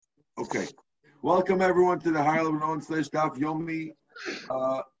Okay. Welcome everyone to the Higher Lebanon / Daf Yomi /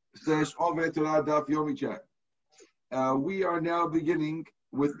 Oved Torah Daf Yomi chat. We are now beginning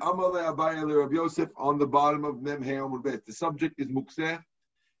with Amalei Abaye Rabbi Yosef on the bottom of Mem Hey Amud Bet. The subject is Mukseh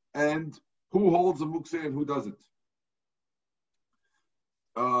and who holds a Mukseh and who doesn't.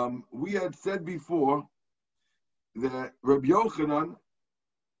 We had said before that Rabbi Yochanan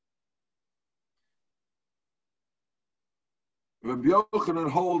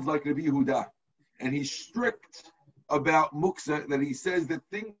holds like Rabbi Yehuda, and he's strict about Mukseh, that he says that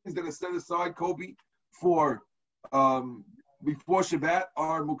things that are set aside, Kobe, for before Shabbat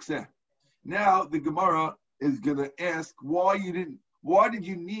are Mukseh. Now the Gemara is going to ask why did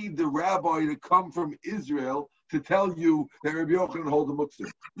you need the rabbi to come from Israel to tell you that Rabbi Yochanan holds a Mukseh?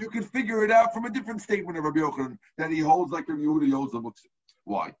 You can figure it out from a different statement of Rabbi Yochanan that he holds like Rabbi Yehuda holds a Mukseh.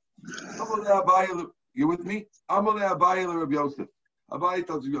 Why? You with me? Amalei Abaye Rabbi Yosef. Abaye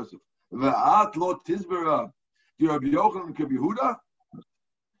tells Yosef, "Ve'at lo tizbera." Do Rabbi Yochanan Rabbi Yehuda?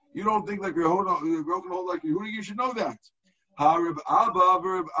 You don't think like Rabbi Yochanan hold like Yehuda? You should know that. Harab Abba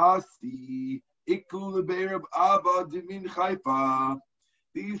Verb Asi Ikul Leberab Abba Dimin Haifa.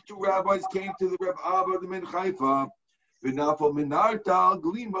 These two rabbis came to the Reb Abba Dimin Haifa. V'nafal Minartal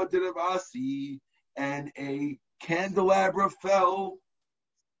Glima de Reb Asi, and a candelabra fell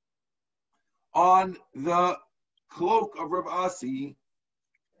on the cloak of Reb Asi,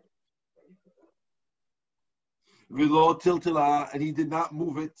 V'lo tiltila, and he did not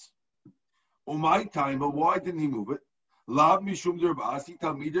move it. Umay time, but why didn't he move it? Lav mishum de Reb Asi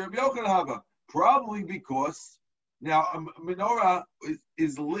talmid Reb Yochanan hava. Probably because now a menorah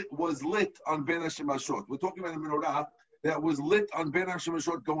was lit on Ben HaShemashot. We're talking about a menorah that was lit on Ben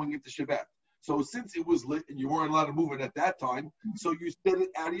HaShemashot going into Shabbat. So since it was lit and you weren't allowed to move it at that time, so you set it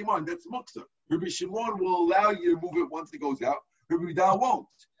out of your mind. That's Mukseh. Rabbi Shimon will allow you to move it once it goes out. Rabbi Yehuda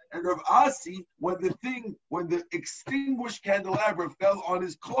won't. And Rav Asi, when the extinguished candelabra fell on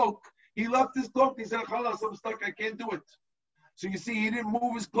his cloak, he left his cloak. He said, "Chalas, I'm stuck. I can't do it." So you see, he didn't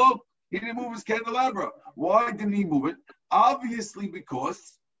move his cloak. He didn't move his candelabra. Why didn't he move it? Obviously,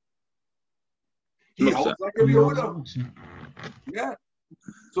 because he holds like Rabbi Yehuda. Yeah.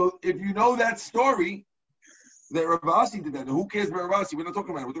 So if you know that story, that Rav Asi did that. Now, who cares about Rav Asi? We're not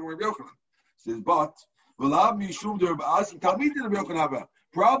talking about it. We're talking about Rabbi Yochanan. Says, but probably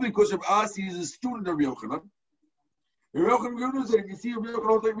because Rav Asi is a student of Rabbi Yochanan. Rabbi Yochanan said, if you see Rabbi Yochanan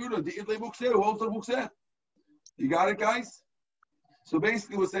holds like Rabbi Yehuda, who holds like Mukseh? You got it, guys? So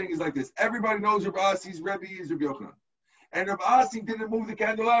basically what's saying is like this. Everybody knows Rav Asi's Rebbe is Rabbi Yochanan. And Rav Asi didn't move the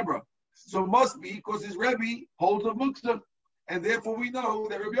candelabra. So it must be because his Rebbe holds a Mukseh. And therefore we know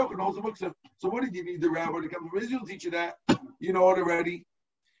that Rabbi Yochanan holds a Mukseh. So what did you need the rabbi to come from Israel to teach you that? You know it already.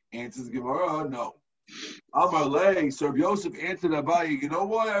 Answers Gemara, no. Amalei, so Rabbi Yosef answered Abaye, you know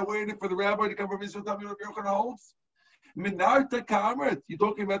why I waited for the rabbi to come from Israel to tell me what Rabbi Yochanan holds? Minarta Kamrat, you're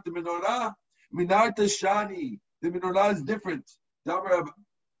talking about the menorah? Minarta Shani, the menorah is different. Damar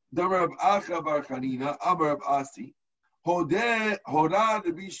Acha Bar Chanina, Amar Asi, Hora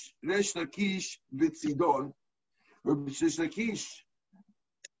Rabbi Resh Lakish B'Tzidon. Rabbi Resh Lakish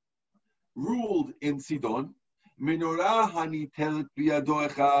ruled in Sidon. Menorah hanitelet biyado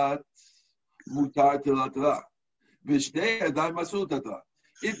echad mutar tilatla. V'shtei yadayim asur tatla.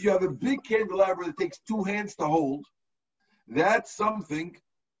 If you have a big candelabra that takes two hands to hold, that's something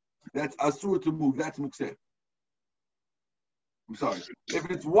that's asur to move. That's mukseh. I'm sorry. If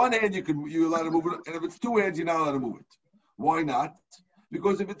it's one hand, you're allowed to move it, and if it's two hands, you're not allowed to move it. Why not?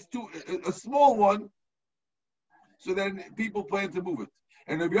 Because if it's a small one, so then people plan to move it.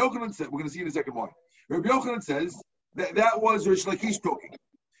 And Rabbi Yochanan said, we're going to see in a second why. Rabbi Yochanan says that was Rish Lakish talking.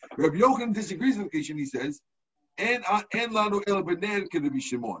 Rabbi Yochanan disagrees with Lakish and he says, "En lanu el bener can Rabbi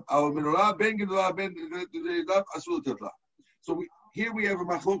Shimon. Our menorah ben gedolah ben asul tatla." So here we have a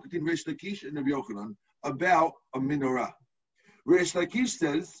machlok between Rish Lakish and Rabbi Yochanan about a menorah. Rish Lakish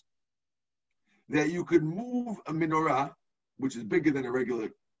says that you could move a menorah, which is bigger than a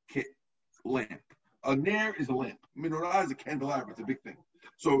regular lamp. A ner is a lamp. Menorah is a candelabra. It's a big thing.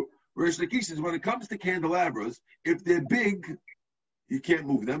 So Rish Lakish says when it comes to candelabras, if they're big, you can't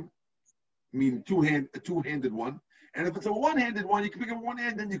move them. I mean, a two-handed one. And if it's a one-handed one, you can pick up one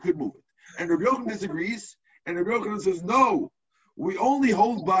hand, then you could move it. And Rabbi Yochanan disagrees. And Rabbi Yochanan says, no, we only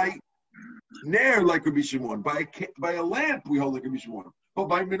hold by ner like Rabbi Shimon. By a lamp, we hold like Rabbi Shimon. But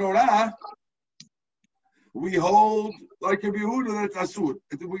by menorah, we hold like Rabbi Yehuda, that's asur.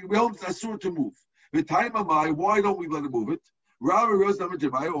 We hold it's asur to move. The time am I, why don't we let him move it?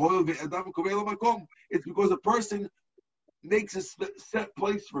 It's because a person makes a set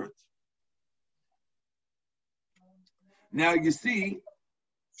place for it. Now you see,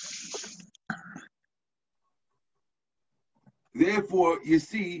 Therefore, you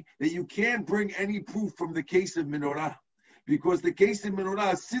see that you can't bring any proof from the case of menorah. Because the case of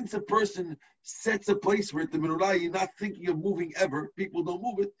menorah, since a person sets a place for it, the menorah, you're not thinking of moving ever. People don't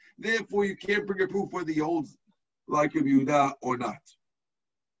move it. Therefore, you can't bring a proof whether he holds like Rabbi Yehuda or not.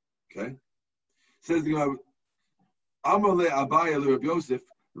 Okay? Says the Gemara, Amar le Abaya le Rabbi Yosef,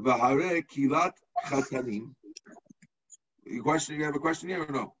 v'harei kilat chatanim. You have a question here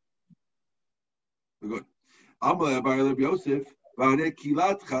or no? We're good. Amar le Abaya le Rabbi Yosef, v'harei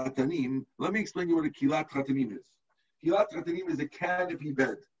kilat chatanim. Let me explain you what a kilat chatanim is. Kilat chatanim is a canopy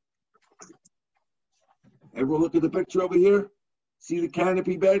bed. Everyone look at the picture over here. See the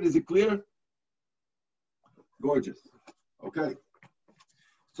canopy bed? Is it clear? Gorgeous. Okay.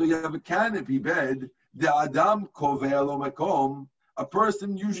 So you have a canopy bed. The Adam kovel o makom. A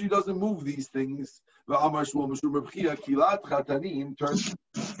person usually doesn't move these things. Kilat chatanim.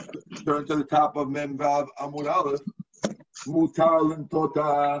 Turn to the top of Mem Vav Amud Aleph. Mutar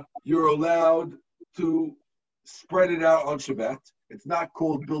l'ntota. You're allowed to spread it out on Shabbat. It's not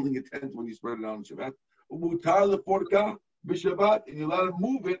called building a tent when you spread it out on Shabbat. Mutar l'forka b'Shabbat, and you're allowed to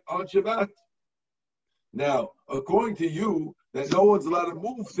move it on Shabbat. Now, according to you, that no one's allowed to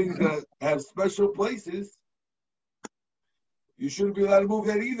move things that have special places, you shouldn't be allowed to move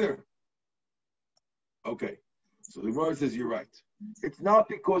that either. Okay, so the Gemara says you're right. It's not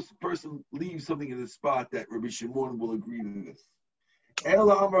because the person leaves something in the spot that Rabbi Shimon will agree to this.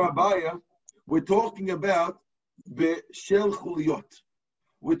 Ela Amar Abaya, we're talking about B'Shel Chuliyot.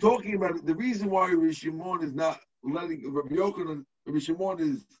 We're talking about the reason why Rabbi Shimon is not letting Rabbi Yochanan, Rabbi Shimon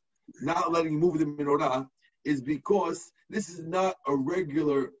is not letting move the menorah, is because this is not a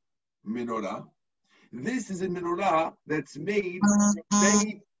regular menorah. This is a menorah that's made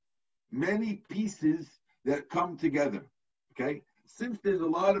from many pieces that come together. Okay? Since there's a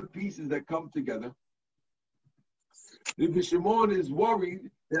lot of pieces that come together, Rabbi Shimon is worried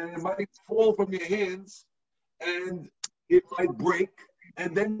that it might fall from your hands and it might break,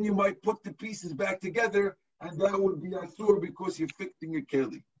 and then you might put the pieces back together, and that would be asur because you're fixing a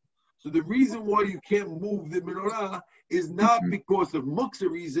keli. So the reason why you can't move the menorah is not because of muksa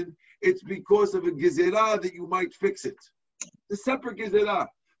reason, it's because of a gezerah that you might fix it. It's a separate gezerah.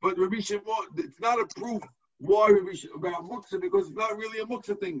 But Rabbi Shimon, it's not a proof why about muksa, because it's not really a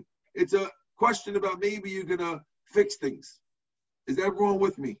muksa thing. It's a question about maybe you're going to fix things. Is everyone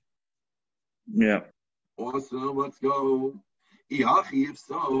with me? Yeah. Awesome, let's go. If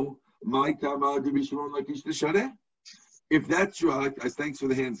so, my tamad Rabbi Shimon lakish l'shareh. If that's true, thanks for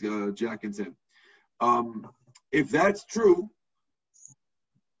the hands, Jack and Sam. If that's true,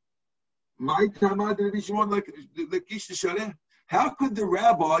 my tamad Rabbi Shimon lakish l'shareh. How could the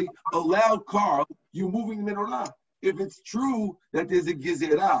rabbi allow Carl you moving the menorah? If it's true that there's a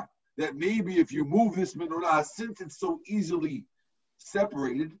gezerah, that maybe if you move this menorah, since it's so easily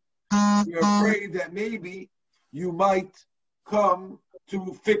separated, you're afraid that maybe you might come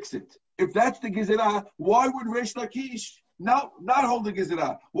to fix it. If that's the gezerah, why would Reish Lakish not hold the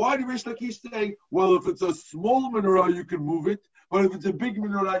gezerah? Why did Reish Lakish say, well, if it's a small menorah, you can move it, but if it's a big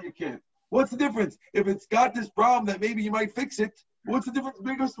menorah, you can't? What's the difference? If it's got this problem that maybe you might fix it, what's the difference,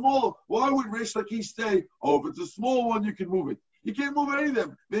 big or small? Why would Reish Lakish say, oh, if it's a small one, you can move it? You can't move any of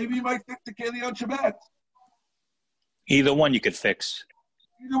them. Maybe you might fix the keli on Shabbat. Either one you could fix.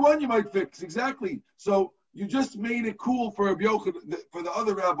 Either one you might fix, exactly. So you just made it cool for Rabbi Yochanan, for the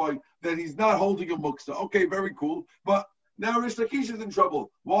other rabbi, that he's not holding a muksa. Okay, very cool. But now Reish Lakish is in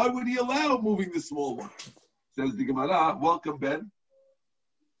trouble. Why would he allow moving the small one? Says the Gemara, welcome, Ben.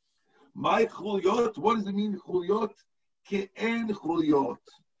 My chuliot, what does it mean, chuliot? Ke'en chuliot.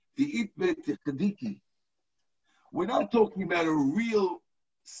 The itbe techadiki. We're not talking about a real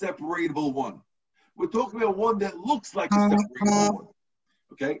separatable one. We're talking about one that looks like a separatable one.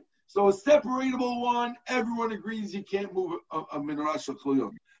 Okay? So a separatable one, everyone agrees you can't move a menorah shel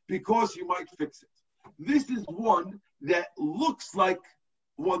chuliot because you might fix it. This is one that looks like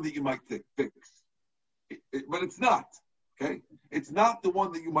one that you might fix. But it's not. Okay? It's not the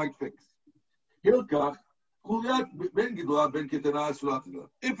one that you might fix. Hilkach, chuliot ben gedolah ben ketana sulat.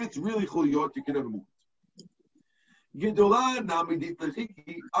 If it's really chuliot, you can never move it. Gedolah namidit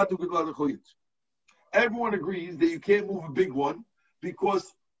lechiki atu gedolah lechuyit. Everyone agrees that you can't move a big one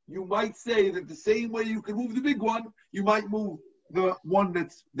because you might say that the same way you can move the big one, you might move the one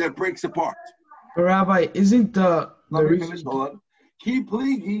that breaks apart. But Rabbi, isn't the Ki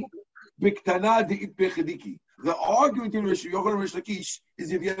pligi biktana de'it bechediki. The argument in Rish Yochanan and Rish Lakish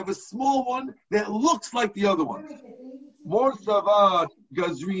is if you have a small one that looks like the other one. More savad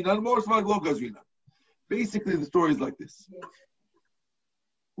gazrina, more savad lo gazrina. Basically, the story is like this.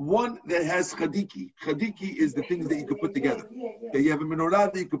 one that has chadiki. Chadiki is the things that you could put together. Okay, you have a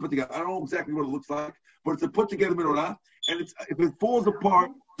menorah that you could put together. I don't know exactly what it looks like, but it's a put together menorah. And if it falls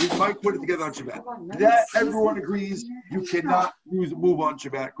apart, you might put it together on Shabbat. That everyone agrees you cannot move on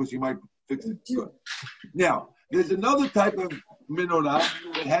Shabbat because you might fix it. Good. Now, there's another type of menorah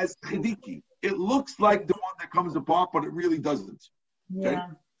that has chadiki. It looks like the one that comes apart, but it really doesn't. Okay? Yeah.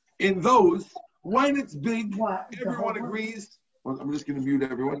 In those, when it's big, everyone agrees. Well, I'm just going to mute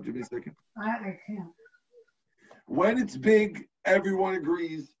everyone. Give me a second. I can't. When it's big, everyone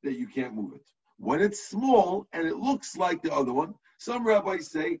agrees that you can't move it. When it's small and it looks like the other one, some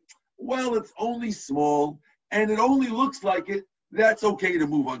rabbis say, well, it's only small and it only looks like it. That's okay to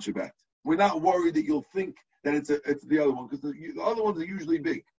move on Shabbat. We're not worried that you'll think that it's the other one because the other ones are usually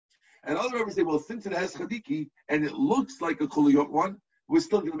big. And other rabbis say, well, since it has chadiki and it looks like a kuliyot one, we're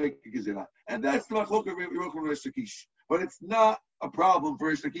still going to make a gezerah. And that's the machlok of Rabbi Yochanan Reish Lakish. But it's not a problem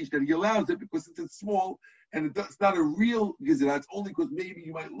for Reish Lakish that he allows it because since it's small and it's not a real gezerah, it's only because maybe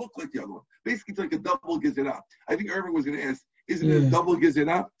you might look like the other one. Basically, it's like a double gezerah. I think Irving was going to ask, isn't it a double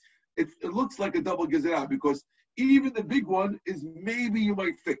gezerah? It looks like a double gezerah because even the big one is maybe you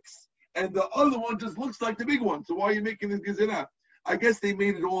might fix. And the other one just looks like the big one. So why are you making this gezerah? I guess they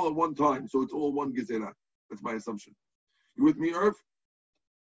made it all at one time, so it's all one gezerah. That's my assumption. You with me, Irv?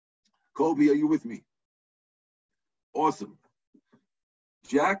 Kobe, are you with me? Awesome.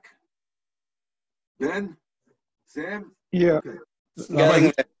 Jack? Ben? Sam? Yeah. Okay.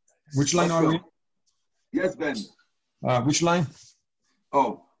 Which line are we? Yes, Ben. Which line?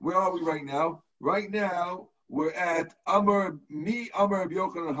 Oh, where are we right now? Right now, we're at Amar Rabbi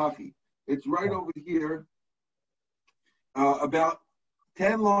Yochanan Hachi. It's right over here, about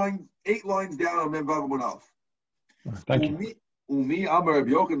 8 lines down on Mem Vav Amud Aleph. Thank you. Umi Amar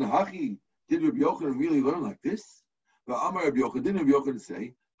Rabbi Yochanan Hachi. Did Rabbi Yochanan really learn like this? But Amar Rabbi Yochanan, didn't Rabbi Yochanan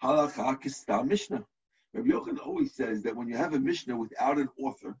say, Halacha Kistam Mishnah? Rabbi Yochanan always says that when you have a Mishnah without an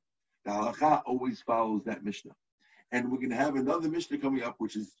author, the Halacha always follows that Mishnah. And we're going to have another Mishnah coming up,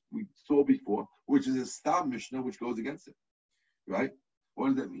 which is, we saw before, which is a Stam Mishnah, which goes against it. Right? What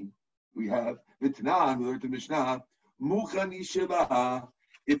does that mean? We have, V'tanan, we learned the Mishnah, Muchani Shelah,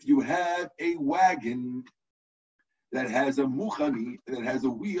 if you have a wagon that has a muchani, that has a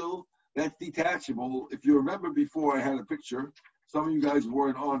wheel that's detachable. If you remember before, I had a picture. Some of you guys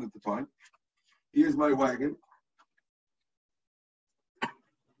weren't on at the time. Here's my wagon.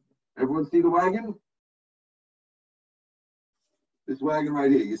 Everyone see the wagon? This wagon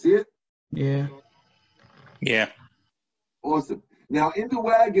right here. You see it? Yeah. Yeah. Awesome. Now, in the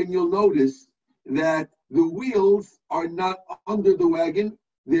wagon, you'll notice that the wheels are not under the wagon.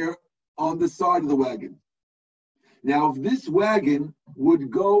 They're on the side of the wagon. Now, if this wagon would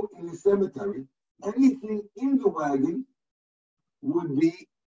go in the cemetery, anything in the wagon would be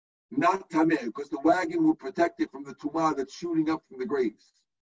not tameh, because the wagon will protect it from the tumah that's shooting up from the graves.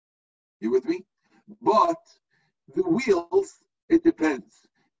 You with me? But the wheels, it depends.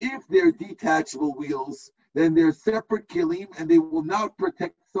 If they're detachable wheels, then they're separate kilim, and they will not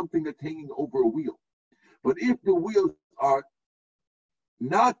protect something that's hanging over a wheel. But if the wheels are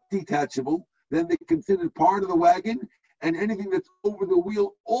not detachable, then they're considered part of the wagon, and anything that's over the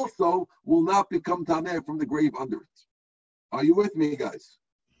wheel also will not become tameh from the grave under it. Are you with me, guys?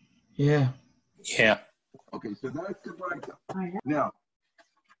 Yeah. Yeah. Okay, so that's the Braita. Now,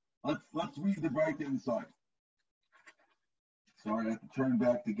 let's read the Braita inside. Sorry, I have to turn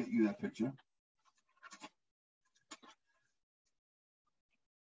back to get you that picture.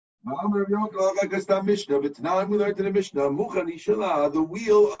 Mishnah, we learned in the Mishnah, Muchani Shalah, the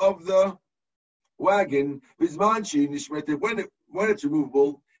wheel of the wagon, when it's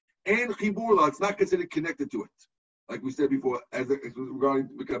removable, and Chiburla, it's not considered connected to it. Like we said before, as regarding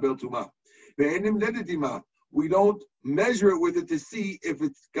Mikabel Tumah. We don't measure it with it to see if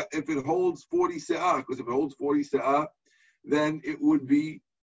it holds 40 se'ah, because if it holds 40 se'ah, then it would be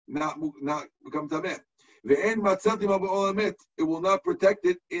not become tameh. It will not protect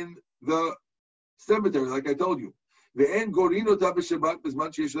it in the cemetery, like I told you.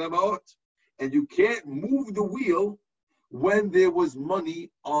 And you can't move the wheel when there was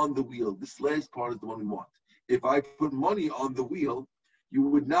money on the wheel. This last part is the one we want. If I put money on the wheel, you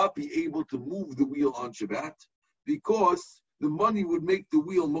would not be able to move the wheel on Shabbat because the money would make the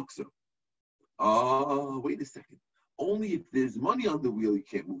wheel muksa. Wait a second. Only if there's money on the wheel, you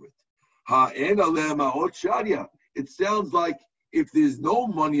can't move it. It sounds like if there's no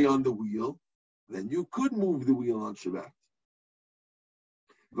money on the wheel, then you could move the wheel on Shabbat.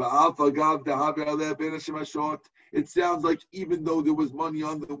 It sounds like even though there was money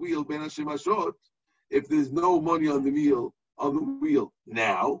on the wheel, if there's no money on the wheel on the wheel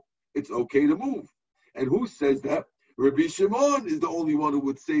now, it's okay to move. And who says that? Rabbi Shimon is the only one who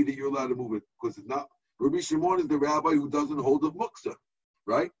would say that you're allowed to move it, because it's not. Rabbi Shimon is the rabbi who doesn't hold of muksa,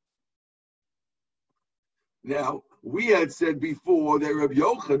 right? Now, we had said before that Rabbi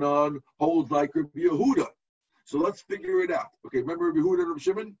Yochanan holds like Rabbi Yehuda. So let's figure it out. Okay, remember Rabbi Yehuda and Rabbi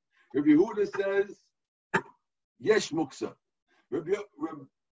Shimon? Rabbi Yehuda says, yesh muksa. Rabbi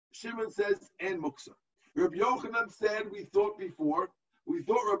Shimon says, and muksa. Rabbi Yochanan said, we thought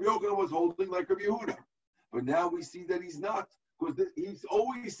Rabbi Yochanan was holding like Rabbi Yehuda. But now we see that he's not, because he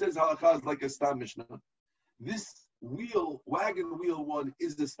always says halakha is like a Stam Mishnah. This wagon wheel one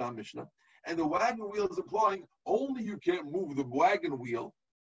is the Stam Mishnah. And the wagon wheel is implying only you can't move the wagon wheel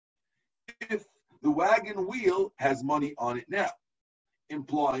if the wagon wheel has money on it now.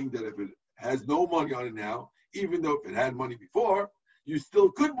 Implying that if it has no money on it now, even though if it had money before, you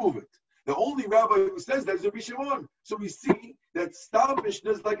still could move it. The only rabbi who says that is Rabbi Shimon. So we see that Stam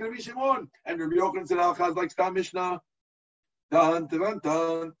Mishnah is like Rabbi Shimon. And Rabbi Yochanan said halakha is like Stam Mishnah. Dun, dun,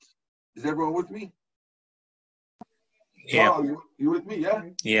 dun. Is everyone with me? Yeah. Oh, you with me, yeah?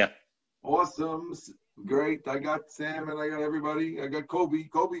 Yeah. Awesome. Great. I got Sam and I got everybody. I got Kobe.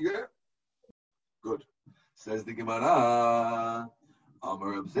 Kobe, yeah? Good. Says the Gemara. Amar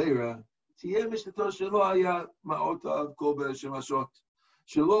Reb Zera. Tiyeh mishnato shelo haya ma'otav kol be'shemashot.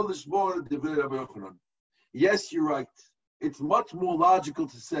 Shelo lishmor divrei Rabbi Yochanan. Yes, you're right. It's much more logical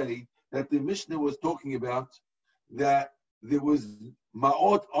to say that the Mishnah was talking about that there was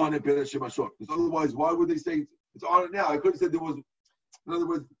ma'ot on it be'shemashot. Because otherwise, why would they say it's on it now? I could have said there was. In other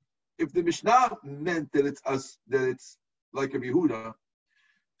words, if the Mishnah meant that it's like a Yehuda,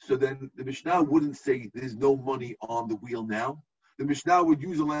 so then the Mishnah wouldn't say there's no money on the wheel now. The Mishnah would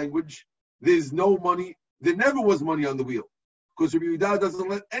use a language, there's no money, there never was money on the wheel. Because Rabbi Yehuda doesn't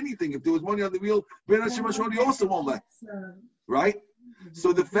let anything. If there was money on the wheel, Ben Hashem Ashoni also won't let. Right?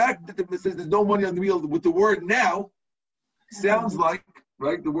 So the fact that it says there's no money on the wheel with the word now sounds like,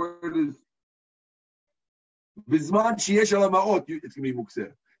 right, the word is Bizman Sheyesh ala ma'ot, it's going to be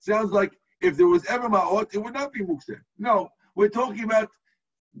mukseh. Sounds like if there was ever ma'ot, it would not be mukseh. No, we're talking about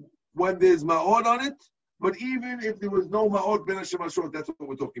when there's ma'ot on it, but even if there was no ma'ot ben Hashem Ashot, that's what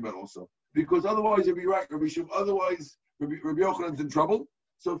we're talking about also. Because otherwise you'll be right, otherwise Rabbi Yochanan's in trouble.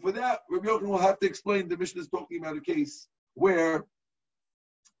 So for that, Rabbi Yochanan will have to explain the Mishnah is talking about a case where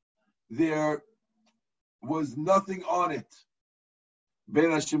there was nothing on it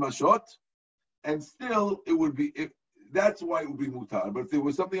ben Hashem Ashot, and still it would be, that's why it would be mutar. But if there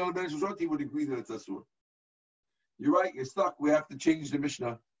was something on Ben Shishot, he would agree that it's asur. You're right, you're stuck. We have to change the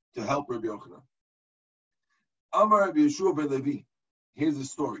Mishnah to help Rabbi Yochanan. Amar Rabbi Yeshua ben Levi. Here's the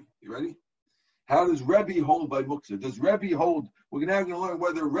story. You ready? How does Rebbe hold by Muktzah? Does Rebbe hold? We're now going to learn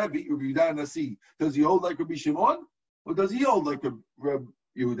whether Rebbe, Rabbi Yehuda Nasi, does he hold like Rabbi Shimon, or does he hold like Rabbi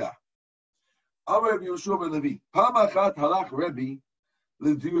Yehuda? Amar Rabbi Yeshua ben Levi. Pamachat halach Rebbe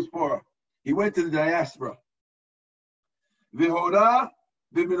l'diuspora. He went to the diaspora. V'hora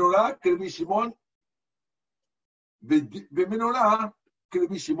b'menorah k'Rabbi Shimon b'menorah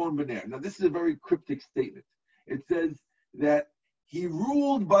k'Rabbi Shimon b'ner. Now this is a very cryptic statement. It says that he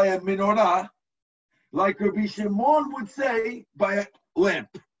ruled by a menorah, like Rabbi Shimon would say by a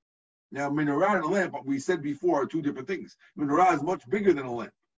lamp. Now menorah and a lamp, we said before, are two different things. Menorah is much bigger than a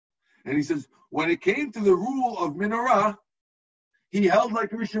lamp. And he says when it came to the rule of menorah, he held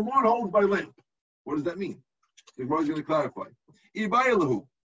like Rabbi Shimon holds by lamp. What does that mean? The Gemara is going to clarify.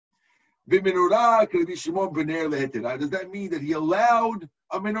 Does that mean that he allowed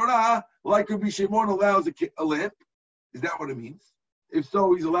a menorah like Rabbi Shimon allows a lamp? Is that what it means? If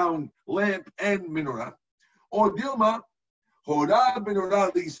so, he's allowing lamp and menorah. Or Dilma, Hora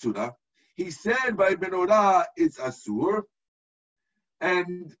menorah li'isura. He said by menorah it's asur,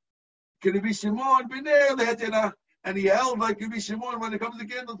 and Rabbi Shimon b'ner lehetera. And he held like Rabbi Shimon when it comes to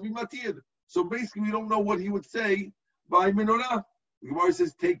candles to be matir. So basically, we don't know what he would say by menorah. The Gemara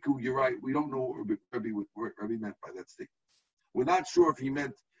says, "Teku." You're right. We don't know what Rabbi meant by that statement. We're not sure if he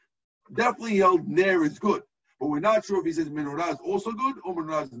meant. Definitely, he held ner is good, but we're not sure if he says menorah is also good or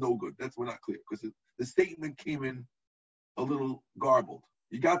menorah is no good. We're not clear because the statement came in a little garbled.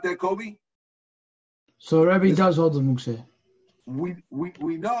 You got that, Kobe? So Rabbi does hold the mukseh.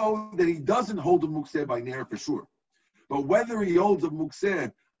 We know that he doesn't hold the mukseh by ner for sure. But whether he holds a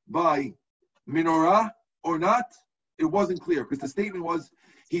mukseh by menorah or not, it wasn't clear because the statement was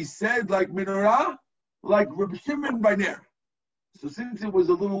he said like menorah, like Rabbi Shimon by ner. So since it was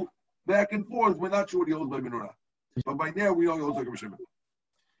a little back and forth, we're not sure what he holds by menorah. But by ner, we know he holds like Rabbi Shimon.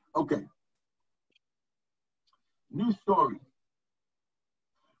 Okay. New story.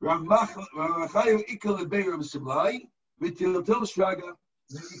 Rav Machaya Ikal Lebei Rav Simlai V'tiltil Shraga,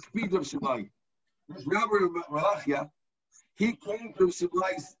 V'ikpid of Shemai. This Rabbi Malachia, he came to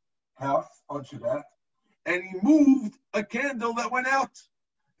Shemai's house on Shabbat, and he moved a candle that went out.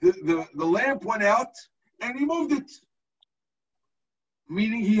 The lamp went out, and he moved it.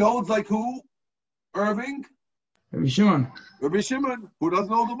 Meaning he holds like who? Irving? Rabbi Shimon. Rabbi Shimon, who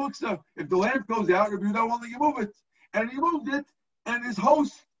doesn't hold the muktzah. If the lamp goes out, Rabbi Yehuda won't let you move it. And he moved it, and his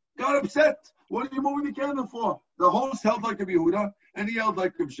host got upset. What are you moving the candle for? The host held like Rabbi Yehuda, and he held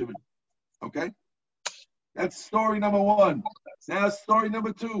like Rabbi Shimon. Okay? That's story number one. Now story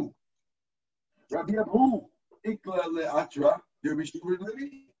number two. Rabbi Abu, Ikla le'atra, Rabbi Shimon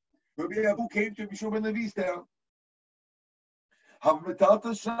Levi. Rabbi Abu came to Rabbi Shimon Levi's town.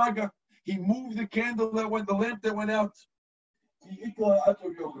 Havmetalta Shaga. He moved the candle that went, the lamp that went out. When he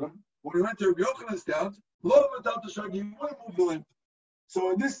went to Rabbi Yochanan's town, he wouldn't move the lamp.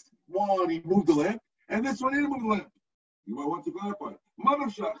 So in this one, he moved the lamp, and this one, he didn't move the lamp. You might want to clarify.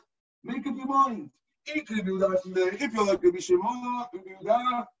 Mamashach, make up your mind. If you like Rabbi Shimon,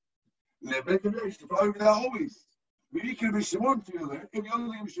 probably that always. If you like Rabbi Shimon,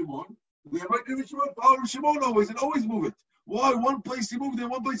 follow Rabbi Shimon always, and always move it. Why? One place he moved it,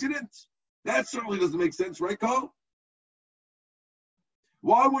 one place he didn't. That certainly doesn't make sense, right, Carl?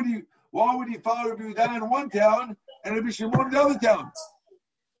 Why would he follow Rabbi Yehuda in one town and Rabbi Shimon in the other town?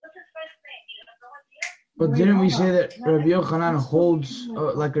 But didn't we say that Rabbi Yochanan holds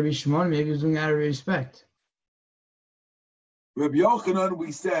like Rabbi Shimon? Maybe he's doing it out of respect. Rabbi Yochanan,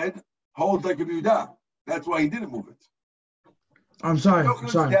 we said, holds like Rabbi Yehuda. That's why he didn't move it. I'm sorry.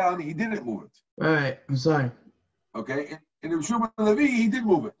 Town, he didn't move it. Right. I'm sorry. Okay. In Rabbi Shimon Levi, he did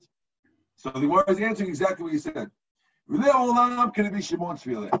move it. So the word is answering exactly what he said. Really,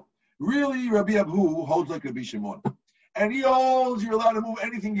 Rabbi Abu holds like Rabbi Shimon. And he holds you're allowed to move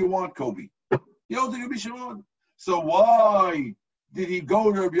anything you want, Kobe. He holds like Rabbi Shimon. So why did he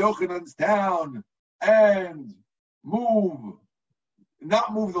go to Rabbi Yochanan's town and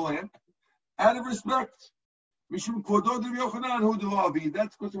not move the lamp? Out of respect. That's because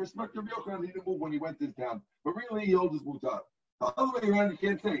of respect of Yochanan, he didn't move when he went to the town. But really, he holds his mutar. The other way around, you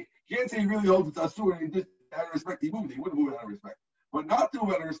can't say. You can't say he really holds it asur, and he just, out of respect, he moved it. He wouldn't move it out of respect. But not to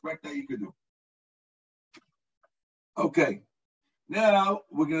move out of respect, that you could do. Okay. Now,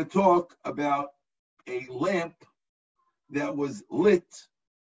 we're going to talk about a lamp that was lit.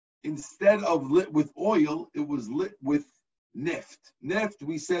 Instead of lit with oil, it was lit with neft. Neft,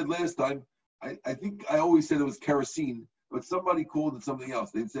 we said last time, I think I always said it was kerosene, but somebody called it something else.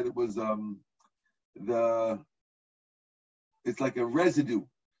 They said it was it's like a residue,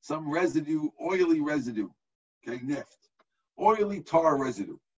 some residue, oily residue. Okay, neft, oily tar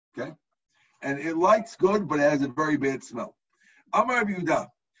residue. Okay, and it lights good, but it has a very bad smell. Amar Rabbi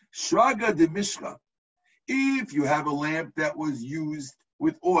Yehuda, Shraga de Mishcha. If you have a lamp that was used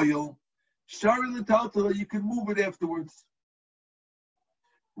with oil, Shari l'taltala, you can move it afterwards.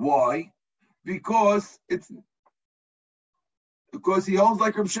 Why? Because he holds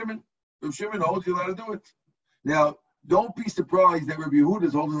like Rabbi Shimon. Rabbi Shimon holds you allowed to do it. Now, don't be surprised that Rabbi Yehuda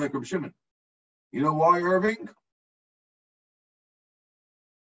is holding like Rabbi Shimon. You know why, Irving?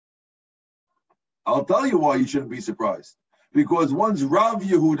 I'll tell you why you shouldn't be surprised. Because one's Rav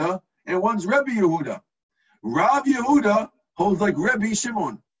Yehuda and one's Rebbe Yehuda. Rav Yehuda holds like Rebbe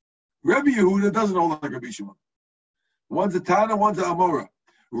Shimon. Rebbe Yehuda doesn't hold like Rebbe Shimon. One's a Tana, one's a Amora.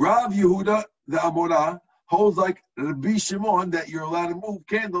 Rav Yehuda, the Amora, holds like Rabbi Shimon that you're allowed to move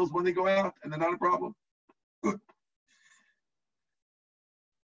candles when they go out and they're not a problem. Good.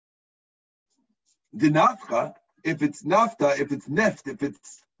 The nafka, if it's nafta, if it's neft, if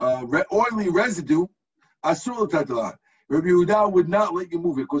it's oily residue, asur l'tatala. Rabbi Yehuda would not let you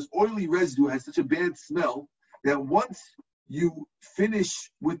move it because oily residue has such a bad smell that once you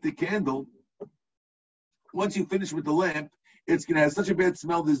finish with the candle, once you finish with the lamp, it's going to have such a bad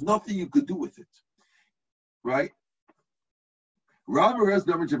smell, there's nothing you could do with it. Right? But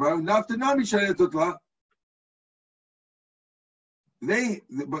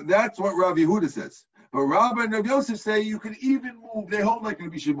that's what Rav Yehuda says. But Rabbi and Rav Yosef say you can even move, they hold like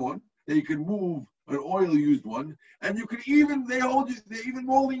Rabbi Shimon, that you can move an oil-used one, and you can even, they're even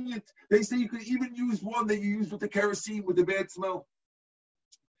more lenient. They say you can even use one that you use with the kerosene with the bad smell.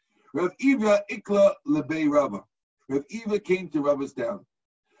 Rav Iva Ikla Lebei Rabba. Rav Iva came to Rabba's town.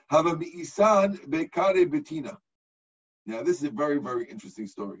 Hava mi'isan bekare betina. Now, this is a very, very interesting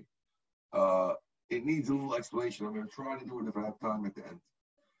story. It needs a little explanation. I'm going to try to do it if I have time at the end.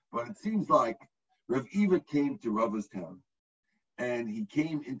 But it seems like Rav Iva came to Rabba's town, and he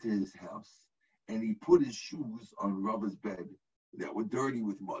came into his house, and he put his shoes on Rabba's bed that were dirty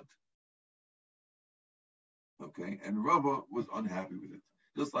with mud. Okay, and Rava was unhappy with it.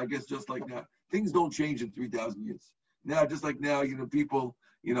 Just like now, things don't change in 3,000 years. Now, just like now, people,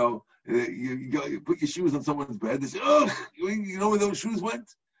 you put your shoes on someone's bed. They say, "Oh, you know where those shoes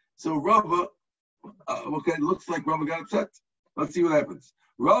went?" So Rava, okay, it looks like Rava got upset. Let's see what happens.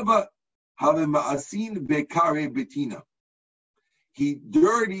 Rava have ma'asin bekare betina.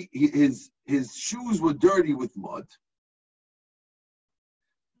 His shoes were dirty with mud,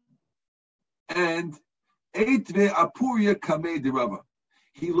 and eitre apuria kamei de Rava.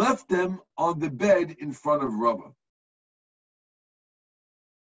 He left them on the bed in front of Rava.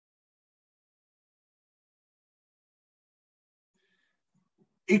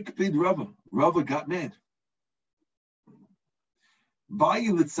 Ikpid Rava. Rava got mad.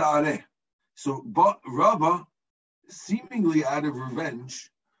 So Rava, seemingly out of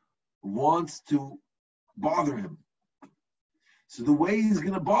revenge, wants to bother him. So the way he's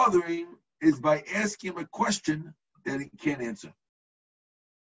going to bother him is by asking him a question that he can't answer.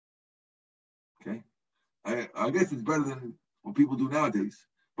 Okay? I guess it's better than what people do nowadays.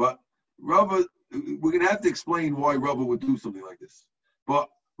 But Rava, we're going to have to explain why Rava would do something like this. But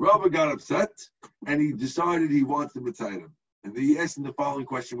Rava got upset, and he decided he wants to mitzvah him. And he asked him the following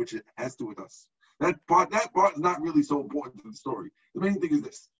question, which has to do with us. That part is not really so important to the story. The main thing is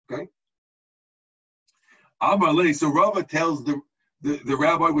this, okay? Amarle, so Rava tells the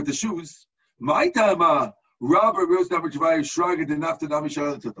rabbi with the shoes, why does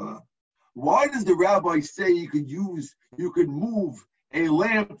the rabbi say you could move a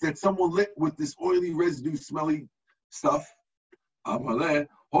lamp that someone lit with this oily residue, smelly stuff?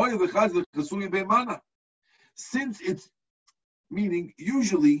 Since it's meaning,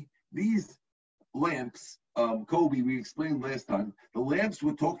 usually these lamps, Kobe, we explained last time, the lamps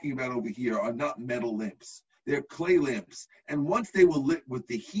we're talking about over here are not metal lamps. They're clay lamps. And once they were lit with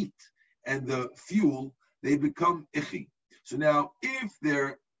the heat and the fuel, they become ichi. So now, if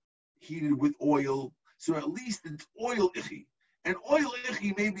they're heated with oil, so at least it's oil ichi. And oil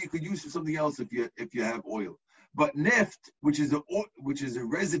ichi, maybe you could use for something else if you have oil. But neft, which is a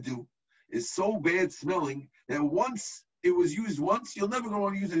residue, is so bad smelling that once it was used once, you'll never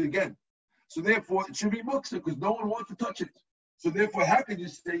want to use it again. So therefore, it should be muksa because no one wants to touch it. So therefore, how could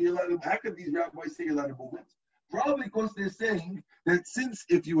these rabbis say you're allowed to move it? Probably because they're saying that since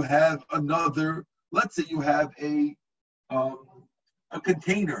if you have another, let's say you have a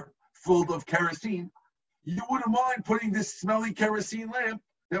container full of kerosene, you wouldn't mind putting this smelly kerosene lamp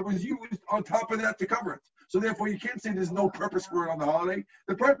that was used on top of that to cover it. So therefore, you can't say there's no purpose for it on the holiday.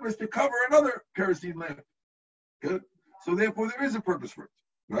 The purpose is to cover another kerosene lamp. Good. So therefore, there is a purpose for it,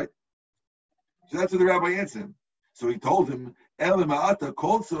 right? So that's what the rabbi answered him. So he told him,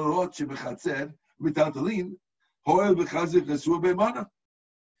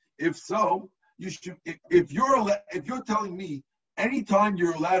 if so, you should. If you're telling me anytime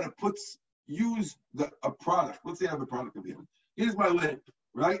you're allowed to use a product. Let's say I have a product over here. Here's my lamp,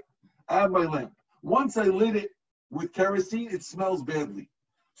 right? I have my lamp. Once I lit it with kerosene, it smells badly.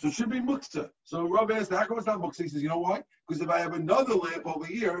 So it should be muksa. So Rav asked, how come it's not muksa? He says, you know why? Because if I have another lamp over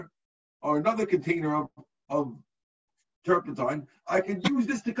here, or another container of turpentine, I can use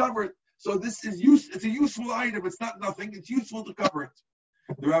this to cover it. So this is it's a useful item. It's not nothing. It's useful to cover it.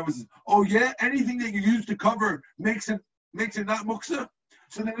 The rabbi says, oh yeah, anything that you use to cover makes it not muksa?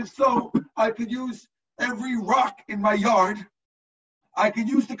 So then if so, I could use every rock in my yard, I could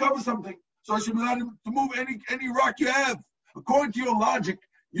use to cover something. So I should be allowed to move any rock you have. According to your logic,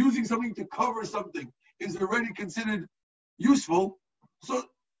 using something to cover something is already considered useful. So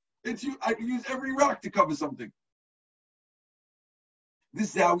I can use every rock to cover something.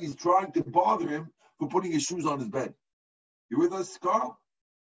 This is how he's trying to bother him for putting his shoes on his bed. You with us, Carl?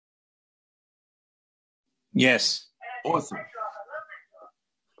 Yes. Awesome.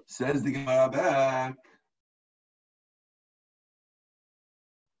 Says the Gemara back.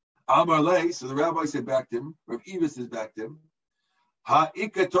 Amar lei, so the rabbi said back to him, Rav Eva says back to him,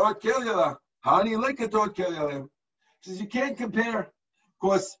 Ha-ikatot kelyala, hani-likatot kelyala. He says, you can't compare,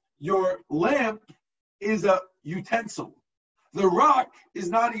 because your lamp is a utensil. The rock is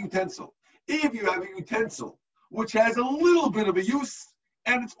not a utensil. If you have a utensil which has a little bit of a use,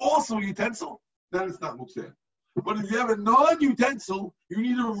 and it's also a utensil, then it's not mukseh. But if you have a non-utensil, you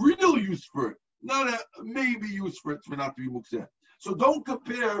need a real use for it, not a maybe use for it for not to be mukseh. So don't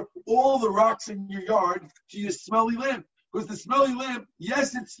compare all the rocks in your yard to your smelly lamp. Because the smelly lamp,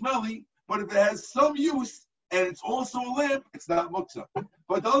 yes, it's smelly, but if it has some use and it's also a lamp, it's not muktzah.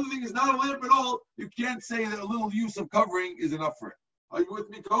 But the other thing is not a lamp at all. You can't say that a little use of covering is enough for it. Are you with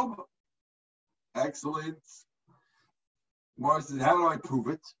me, Koba? Excellent. Mara says, how do I prove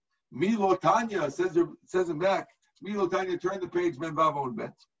it? Milo Tanya says in back. Milo Tanya, turn the page. Men Vavo and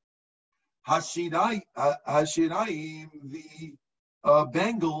Bet. Hashinaim, the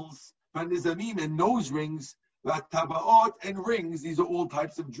bangles, Panizamim, and nose rings, Tabaot and rings. These are all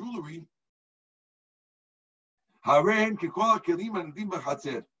types of jewelry. Haren Kikola Kelim and Dim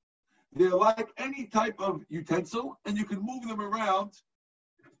B'Chatzer. They're like any type of utensil, and you can move them around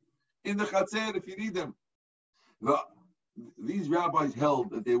in the Chatzer if you need them. These rabbis held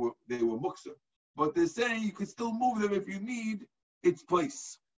that they were muksa, but they're saying you can still move them if you need its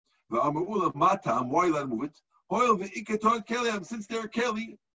place. Why let move it? Since they're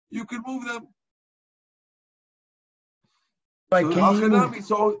keli, you can move them.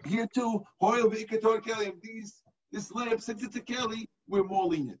 So here too, this lamp, since it's a keli, we're more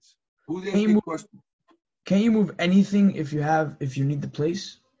lenient. Who's asking the question? Can you move anything if you need the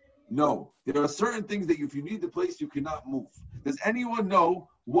place? No. There are certain things that if you need the place, you cannot move. Does anyone know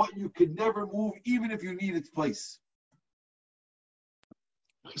what you can never move, even if you need its place?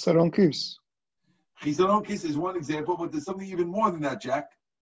 Chisaron kis. Chisaron kis is one example, but there's something even more than that, Jack.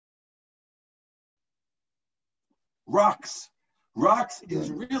 Rocks. Rocks is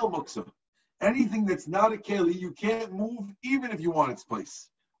real muksa. Anything that's not a keli, you can't move, even if you want its place.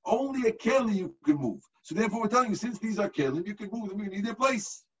 Only a keli you can move. So therefore, we're telling you, since these are keli, you can move them, you need their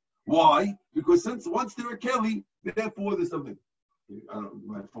place. Why? Because once they're a keli, therefore there's something. I don't.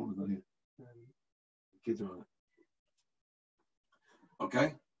 My phone is not here. Kids are on it.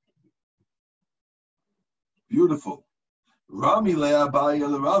 Okay. Beautiful. Rami le Abaya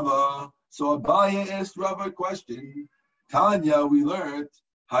le Rava. So Abaya asked Rava a question. Tanya, we learned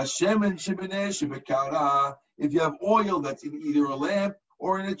Hashem and Shibineh Shibekara. If you have oil that's in either a lamp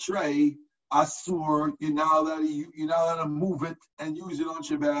or in a tray, Asur, you're not allowed to move it and use it on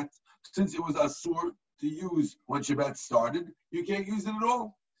Shabbat. Since it was Asur to use when Shabbat started, you can't use it at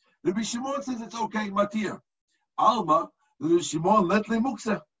all. Rabbi Shimon says it's okay, Matir. Alma, Rabbi Shimon let le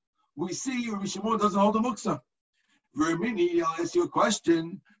muksa. We see Rabbi Shimon doesn't hold a muksa. Vermini, I'll ask you a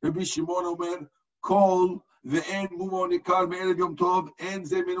question. Rabbi Shimon Omer, call the end mumon ikar me'erev yom tov and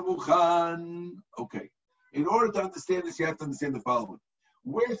ze min muchan. Okay. In order to understand this, you have to understand the following.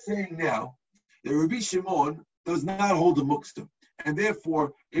 We're saying now that Rabbi Shimon does not hold a muksa. And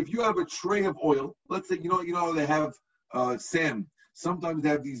therefore, if you have a tray of oil, let's say, you know, they have sand. Sometimes they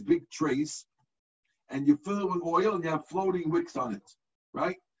have these big trays, and you fill it with oil, and you have floating wicks on it,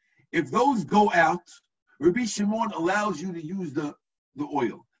 right? If those go out, Rabbi Shimon allows you to use the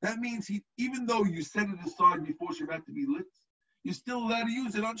oil. That means even though you set it aside before Shabbat to be lit, you're still allowed to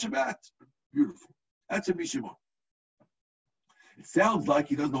use it on Shabbat. Beautiful. That's Rabbi Shimon. It sounds like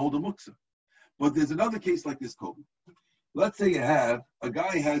he doesn't hold a muksa. But there's another case like this, Kobe. Let's say a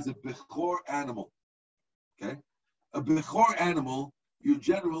guy has a bechor animal, okay? A bechor animal, you're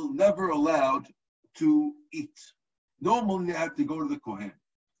generally never allowed to eat. Normally, you have to go to the Kohen.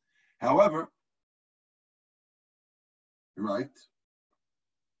 However, right,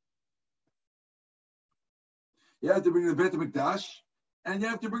 you have to bring the Beit HaMikdash, and you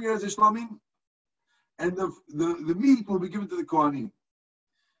have to bring it as a shlamim, and the meat will be given to the Kohanim.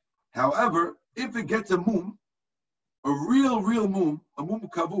 However, if it gets a mum, a real mum, a mum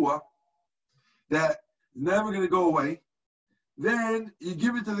kavua, that is never going to go away, then you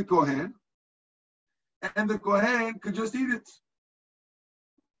give it to the Kohen, and the Kohen could just eat it.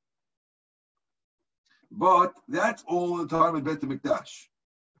 But that's all the time at Beit HaMikdash.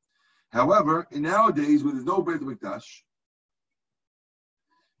 However, nowadays, when there's no Beit HaMikdash,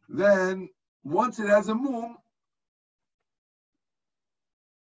 then once it has a mum,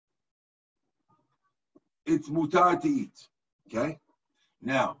 it's mutar to eat. Okay?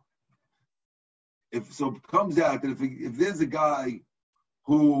 Now, if it comes out that if there's a guy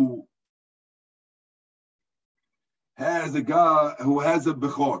who has a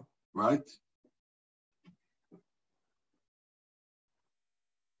bechor, right?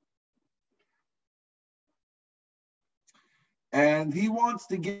 And he wants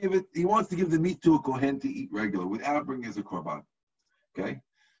to give the meat to a Kohen to eat regular without bringing it as a korban. Okay?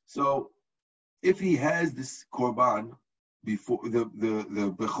 So if he has this korban before the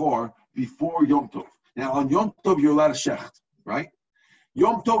bechor before Yom Tov. Now on Yom Tov you're allowed to shecht, right?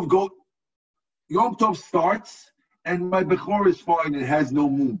 Yom Tov starts and my bechor is fine, it has no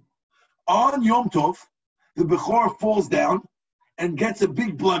mum. On Yom Tov, the bechor falls down and gets a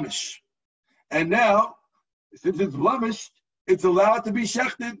big blemish. And now, since it's blemished, it's allowed to be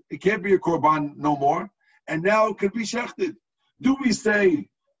shechted. It can't be a korban no more. And now it could be shechted. Do we say,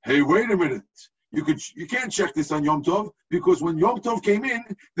 hey, wait a minute, you can't check this on Yom Tov, because when Yom Tov came in,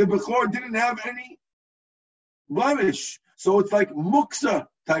 the bechor didn't have any blemish. So it's like muksa.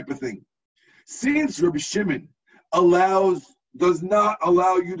 type of thing. Since Rabbi Shimon does not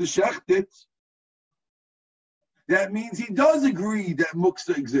allow you to shecht it, that means he does agree that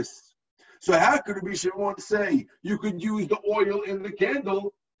muksa exists. So how could Rabbi Shimon say you could use the oil in the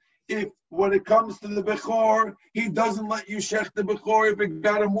candle if when it comes to the Bechor, he doesn't let you shecht the Bechor if it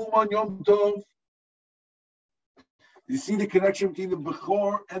got a mum on Yom Tov? You see the connection between the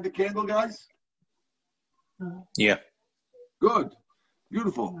Bechor and the candle, guys? Yeah. Good.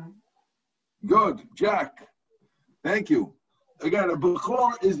 Beautiful. Good. Jack. Thank you. Again, a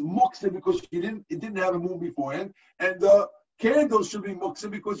Bechor is muksa because it didn't have a moon beforehand, and the candle should be muksa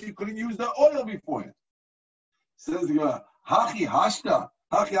because you couldn't use the oil beforehand. Says the Gemara, Hachi Hashta.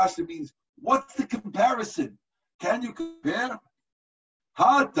 Hachi Hashta means, what's the comparison? Can you compare?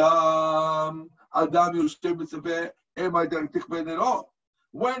 Hatam Adam Yoshem Mitzveh Emay Derech Tichben at all.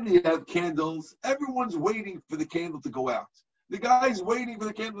 When you have candles, everyone's waiting for the candle to go out. The guy's waiting for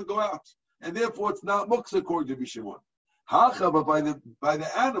the candle to go out, and therefore it's not muksa according to Bishimon. Hacha, but by the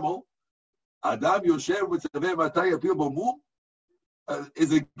animal, Adam Yoshem Mitzveh Matay Apil B'Mum.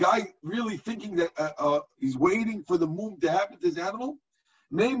 Is a guy really thinking that he's waiting for the mum to happen to his animal?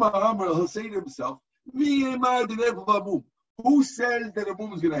 He'll say to himself, who says that a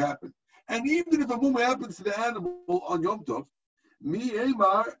mum is going to happen? And even if a mum happens to the animal on Yom Tov,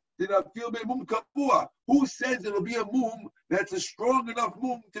 who says it'll be a mum that's a strong enough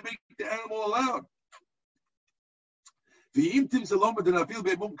mum to make the animal allowed?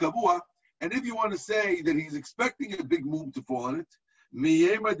 And if you want to say that he's expecting a big mum to fall on it,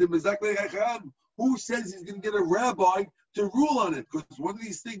 who says he's going to get a rabbi to rule on it? Because one of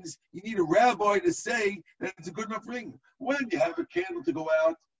these things, you need a rabbi to say that it's a good enough ring. When you have a candle to go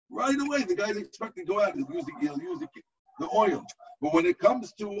out, right away, the guy's expecting to go out. He'll use the oil. But when it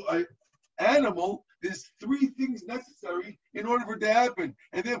comes to an animal, there's three things necessary in order for it to happen.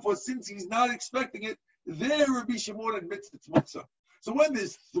 And therefore, since he's not expecting it, there Rabbi Shimon admits it's muksa. So when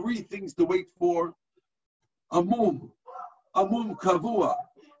there's three things to wait for, a mum kavua,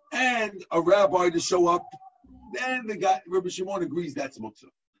 and a rabbi to show up, then the guy, Rabbi Shimon, agrees that's muksa.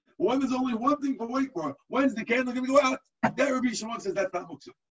 But when there's only one thing to wait for, when's the candle going to go out? Then Rabbi Shimon says that's not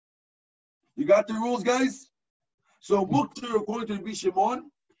muksa. You got the rules, guys? So muksa, according to Rabbi Shimon,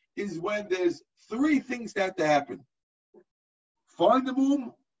 is when there's three things that have to happen. Find the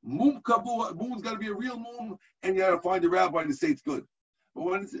mum kavua, mum's got to be a real mum, and you got to find a rabbi to say it's good. But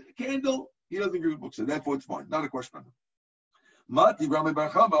when it's a candle, he doesn't agree with muksa. Therefore, it's fine. Not a question on it. Mati Rami Bar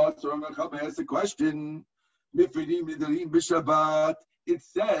Chama, so Rami Bar Chama asks a question. It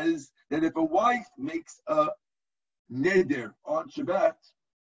says that if a wife makes a neder on Shabbat,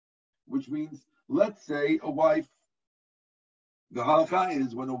 which means, let's say a wife, the halakha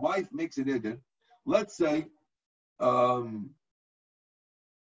is when a wife makes a neder, let's say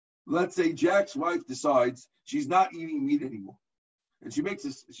Jack's wife decides she's not eating meat anymore. And she makes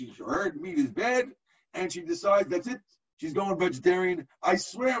this, she heard meat is bad, and she decides that's it. She's going vegetarian. I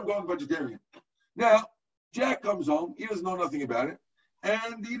swear I'm going vegetarian. Now, Jack comes home. He doesn't know nothing about it.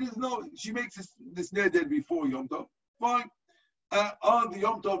 And he doesn't know. She makes this neder before Yom Tov. Fine. On the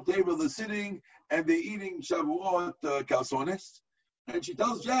Yom Tov table, they're sitting and they're eating Shavuot calzones. And she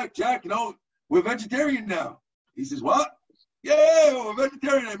tells Jack, we're vegetarian now. He says, what? Yeah, we're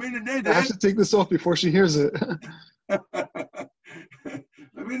vegetarian. I made a neder. I have to take this off before she hears it. I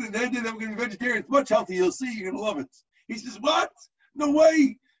made a neder that I'm going to be vegetarian. It's much healthier. You'll see. You're going to love it. He says, what? No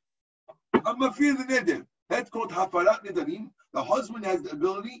way. I'm mafir the neder. That's called hafarat nedarim. The husband has the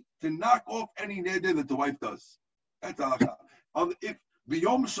ability to knock off any neder that the wife does. That's halakha. If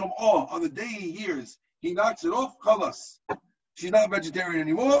b'yom shom'ah, on the day he hears, he knocks it off, chalas. She's not vegetarian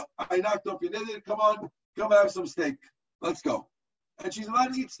anymore. I knocked off your neder. Come have some steak. Let's go. And she's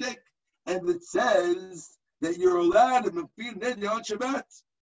allowed to eat steak. And it says that you're allowed to mafir neder on Shabbat.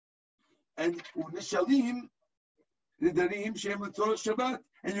 And u'nishalim, Shabbat,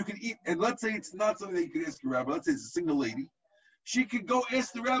 and you can eat. And let's say it's not something that you can ask your rabbi. Let's say it's a single lady. She could go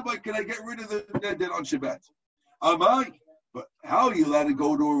ask the rabbi, "Can I get rid of the neder on Shabbat?" But how are you allowed to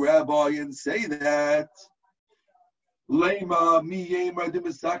go to a rabbi and say that? Why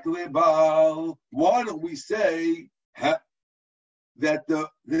don't we say that the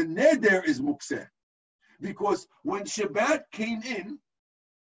neder is mukseh? Because when Shabbat came in,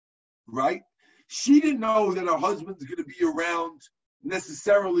 right? She didn't know that her husband's going to be around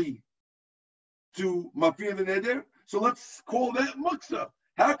necessarily to mafir the neder. So let's call that muksa.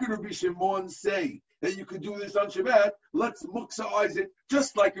 How could Rabbi Shimon say that you could do this on Shabbat? Let's muksaize it,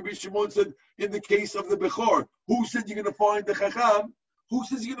 just like Rabbi Shimon said in the case of the Bechor. Who said you're going to find the Chacham? Who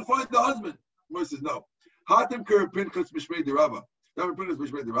says you're going to find the husband? Moses says no. Hatem ker Pinchas b'shmei derabba.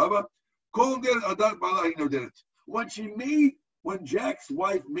 When Jack's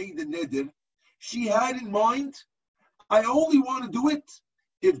wife made the neder, she had in mind, I only want to do it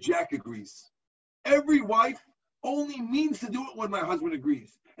if Jack agrees. Every wife only means to do it when my husband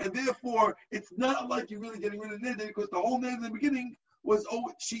agrees. And therefore, it's not like you're really getting rid of neder, because the whole neder in the beginning was,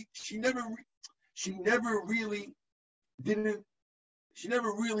 she never really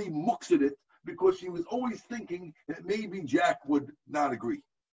muxed it, because she was always thinking that maybe Jack would not agree.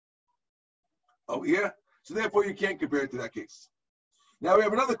 Oh, yeah? So therefore, you can't compare it to that case. Now we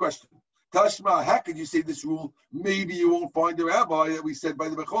have another question. Tashma, how could you say this rule? Maybe you won't find the rabbi that we said by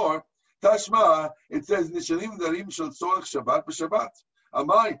the Bechor. Tashma, it says, Nishalim darim shel tzorach Shabbat b'Shabbat.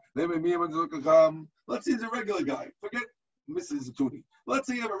 Amai, let's say he's a regular guy. Forget Mrs. Zatuni. Let's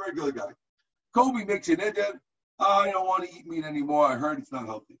say you have a regular guy. Kobe makes an neder. I don't want to eat meat anymore. I heard it's not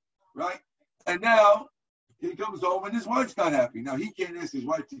healthy. Right? And now he comes home and his wife's not happy. Now he can't ask his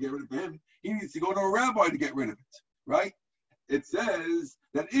wife to get rid of him. He needs to go to a rabbi to get rid of it. Right? It says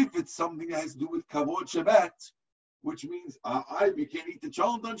that if it's something that has to do with kavod Shabbat, which means if you can't eat the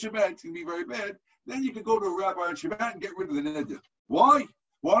cholent on Shabbat, it's going to be very bad, then you can go to a rabbi on Shabbat and get rid of the neder. Why?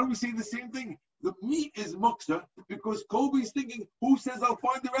 Why do we say the same thing? The meat is muksa because Kobe's thinking, who says I'll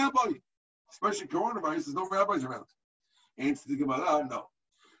find the rabbi? Especially coronavirus, there's no rabbis around. Answer the Gemara, no.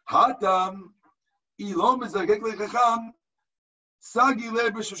 Hatam ilom mezakek lechacham sagi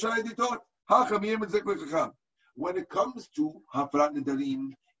le b'shoshai ditot hacham yem mezakek lechacham. When it comes to hafrat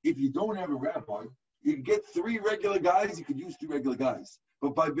nedarim, if you don't have a rabbi, you can get 3 regular guys. You could use 3 regular guys.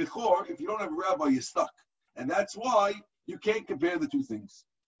 But by bechor, if you don't have a rabbi, you're stuck, and that's why you can't compare the 2 things.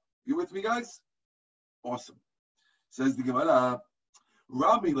 You with me, guys? Awesome. Says the Gemara.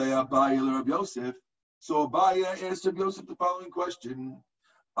 Rabbi Leah Abaya Rabbi Yosef. So Abaya asked Rabbi Yosef the following question: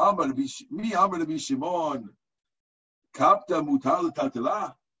 I'm going to be Shimon. Kapta mutal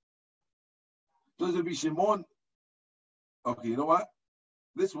tatela. Does it be Shimon? Okay, you know what?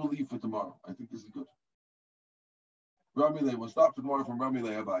 This will leave for tomorrow. I think this is good. Rabbi Leah, we'll start for tomorrow from Rabbi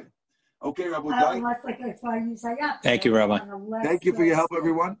Leah Abaya. Okay, Rabbi. Thank you, Rabbi. Thank you for your help,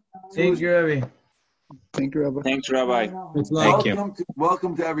 everyone. Thank you, Rabbi. Thank you, Rabbi. Thanks, Rabbi. Thank you.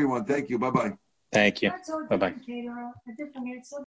 Welcome to everyone. Thank you. Bye-bye. Thank you. Bye-bye.